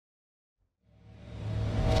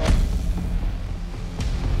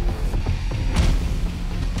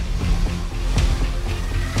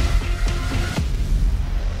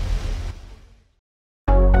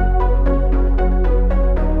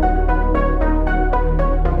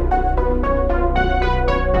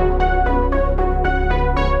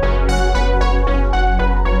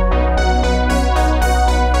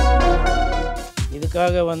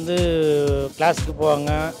வந்து கிளாஸுக்கு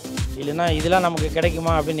போவாங்க, இல்லைன்னா இதெல்லாம் நமக்கு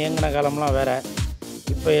கிடைக்குமா அப்படின்னு ஏங்கின காலம்லாம் வேறு.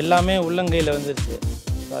 இப்போ எல்லாமே உள்ளங்கையில் வந்துருச்சு.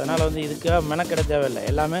 ஸோ அதனால் வந்து இதுக்காக மெனக்கெட தேவையில்லை.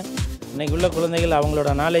 எல்லாமே இன்றைக்கி உள்ள குழந்தைகள்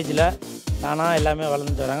அவங்களோட நாலேஜில் தானாக எல்லாமே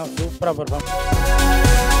வளர்ந்துட்டு வராங்க. சூப்பராக பெர்ஃபார்ம்.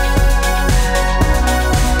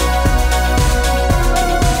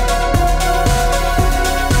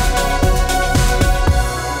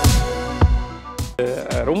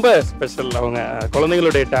 ரொம்ப ஸ்பெஷல். அவங்க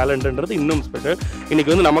குழந்தைகளுடைய டேலண்ட்ன்றது இன்னும் ஸ்பெஷல்.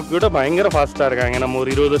 இன்றைக்கி வந்து நமக்கு விட பயங்கர ஃபாஸ்ட்டாக இருக்காங்க. நம்ம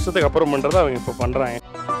ஒரு 20 வருஷத்துக்கு அப்புறம் பண்ணுறதை அவங்க இப்போ பண்ணுறாங்க.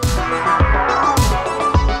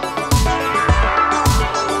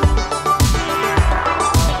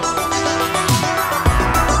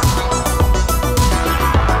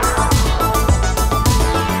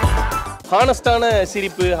 ஹானஸ்டான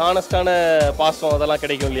சிரிப்பு, ஹானஸ்டான பாசம் அதெல்லாம்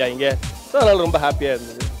கிடைக்கும் இல்லையா இங்கே. ஸோ அதனால் ரொம்ப ஹாப்பியாக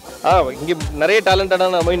இருந்தது. இங்கே நிறைய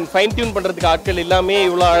டேலண்டடான ஃபைன் டியூன் பண்ணுறதுக்கு ஆட்கள் எல்லாமே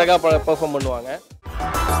இவ்வளோ அழகாக பெர்ஃபார்ம் பண்ணுவாங்க.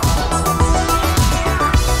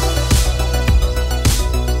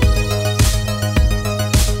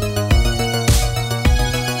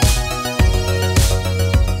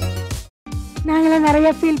 நாங்களும்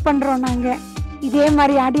நிறைய ஃபீல் பண்ணுறோம். நாங்கள் இதே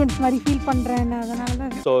மாதிரி ஆடியன்ஸ் மாதிரி ஃபீல் பண்ணுறேன். அதனால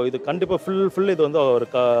தான். ஸோ இது கண்டிப்பாக ஃபுல் இது வந்து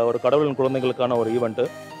ஒரு கடவுளின் குழந்தைகளுக்கான ஒரு ஈவெண்ட்டு.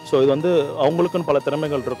 ஸோ இது வந்து அவங்களுக்குன்னு பல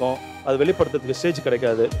திறமைகள் இருக்கும், அது வெளிப்படுத்துறதுக்கு ஸ்டேஜ்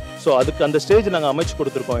கிடைக்காது. ஸோ அதுக்கு அந்த ஸ்டேஜ் நாங்கள் அமைச்சு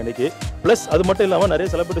கொடுத்துருக்கோம் இன்றைக்கி. ப்ளஸ் அது மட்டும் இல்லாமல் நிறைய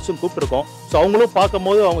செலிபிரிட்டிஸும் கூப்பிட்டுருக்கோம். ஸோ அவங்களும்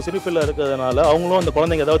பார்க்கும்போது அவங்க சினிஃபீல்டில் இருக்கிறதுனால அவங்களும் அந்த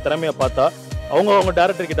குழந்தைங்க ஏதாவது திறமையை பார்த்தா அவங்க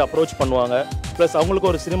டேரக்டர் கிட்ட அப்ரோச் பண்ணுவாங்க. ப்ளஸ் அவங்களுக்கு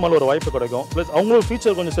ஒரு சினிமாவில் ஒரு வாய்ப்பு கிடைக்கும். ப்ளஸ் அவங்களும்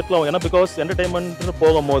ஃபியூச்சர் கொஞ்சம் செட்டில் ஆகும். ஏன்னா பிகாஸ் என்டர்டைன்மெண்ட்னு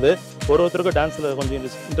போகும்போது ஒருத்தருக்கும் டான்ஸில் கொஞ்சம்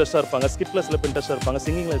இன்ட்ரெஸ்ட்டாக இருப்பாங்க, ஸ்கிட்டில் சில பேர் இன்ட்ரெஸ்ட்டாக இருப்பாங்க,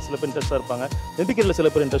 சிங்கிங்கில் சில பேர் இன்ட்ரெஸ்ட்டாக இருப்பாங்க, நெதிக்கிறதுல சில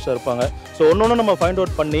பேர் இன்ட்ரெஸ்ட்டாக இருப்பாங்க. ஸோ ஒன்று நம்ம ஃபைண்ட்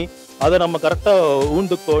அவுட் பண்ணி அதை நம்ம கரெக்டாக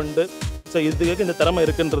ஊந்து கொண்டு ஸோ இதுக்கு இந்த திறமை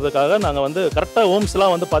இருக்குன்றதுக்காக நாங்கள் வந்து கரெக்டாக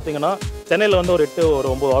ஹோம்ஸ்லாம் வந்து பார்த்தீங்கன்னா சென்னையில் வந்து ஒரு 8 ஒரு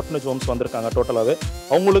 9 ஆர்ஃபனேஜ் ஹோம்ஸ் வந்திருக்காங்க டோட்டலாகவே.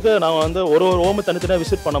 அவங்களுக்கு நாங்கள் வந்து ஒரு ஹோமு தனித்தனியாக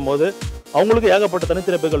விசிட் பண்ணும்போது அவங்களுக்கு ஏகப்பட்ட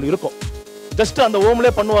தனித்திறப்புகள் இருக்கும். ஜஸ்ட் அந்த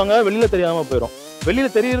ஹோம்லேயே பண்ணுவாங்க, வெளியில் தெரியாமல் போயிடும்.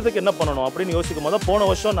 வெளியில் தெரியறதுக்கு என்ன பண்ணணும் அப்படின்னு யோசிக்கும் போது போன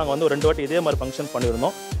வருஷம் நாங்கள் வந்து ஒரு 2 வாட்டி இதே மாதிரி ஃபங்க்ஷன்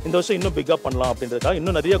பண்ணியிருந்தோம். இந்த வருஷம் இன்னும் பிக்காக பண்ணலாம் அப்படின்றதுக்காக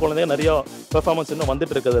இன்னும் நிறைய குழந்தைங்க நிறைய பெர்ஃபார்மன்ஸ் இன்னும்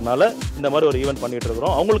வந்துட்டு இருக்கிறதுனால இந்த மாதிரி ஒரு ஈவெண்ட் பண்ணிட்டு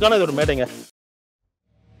இருக்கிறோம். அவங்களுக்கான இது ஒரு மேடைங்க.